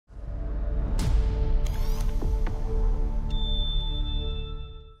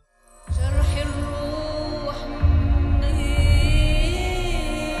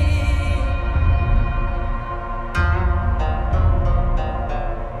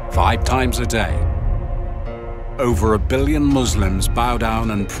5 times a day. Over 1 billion Muslims bow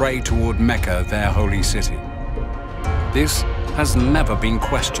down and pray toward Mecca, their holy city. This has never been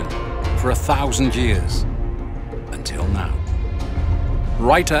questioned for 1,000 years, until now.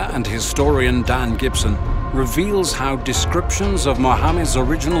 Writer and historian Dan Gibson reveals how descriptions of Muhammad's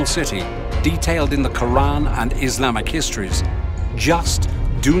original city, detailed in the Quran and Islamic histories, just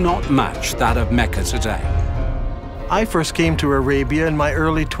do not match that of Mecca today. I first came to Arabia in my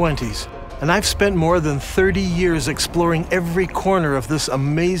early 20s, and I've spent more than 30 years exploring every corner of this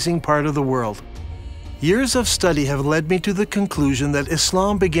amazing part of the world. Years of study have led me to the conclusion that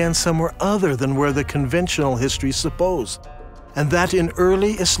Islam began somewhere other than where the conventional histories suppose, and that in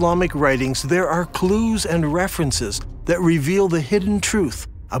early Islamic writings there are clues and references that reveal the hidden truth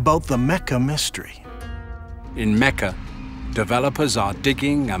about the Mecca mystery. In Mecca, developers are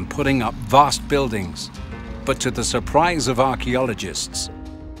digging and putting up vast buildings, but to the surprise of archaeologists,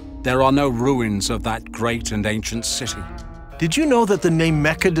 there are no ruins of that great and ancient city. Did you know that the name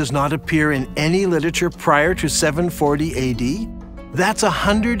Mecca does not appear in any literature prior to 740 AD? That's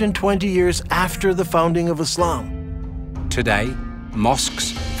 120 years after the founding of Islam. Today,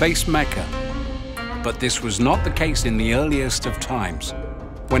 mosques face Mecca, but this was not the case in the earliest of times,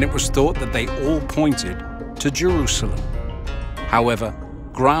 when it was thought that they all pointed to Jerusalem. However,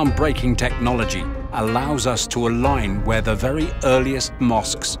 groundbreaking technology allows us to align where the very earliest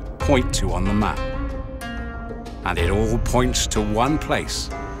mosques point to on the map. And it all points to one place,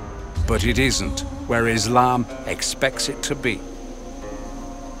 but it isn't where Islam expects it to be.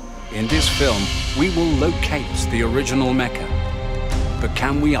 In this film, we will locate the original Mecca, but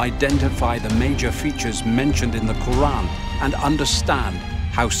can we identify the major features mentioned in the Quran and understand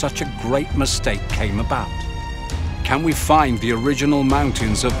how such a great mistake came about? Can we find the original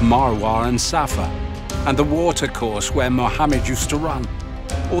mountains of Marwa and Safa, and the watercourse where Muhammad used to run?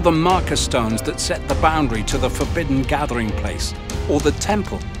 Or the marker stones that set the boundary to the forbidden gathering place, or the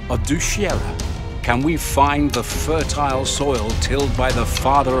temple of Dushera? Can we find the fertile soil tilled by the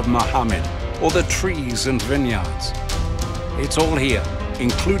father of Muhammad, or the trees and vineyards? It's all here,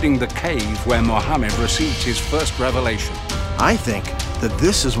 including the cave where Muhammad received his first revelation. I think that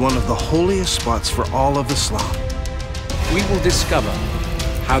this is one of the holiest spots for all of Islam. We will discover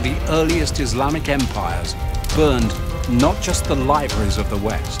how the earliest Islamic empires burned not just the libraries of the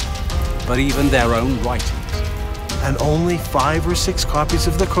West, but even their own writings. And only 5 or 6 copies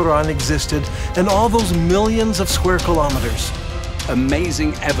of the Quran existed in all those millions of square kilometers.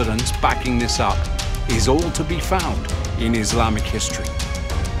 Amazing evidence backing this up is all to be found in Islamic history.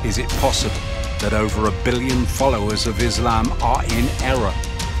 Is it possible that over 1 billion followers of Islam are in error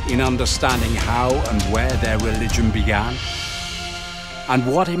in understanding how and where their religion began? And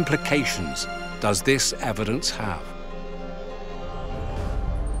what implications does this evidence have?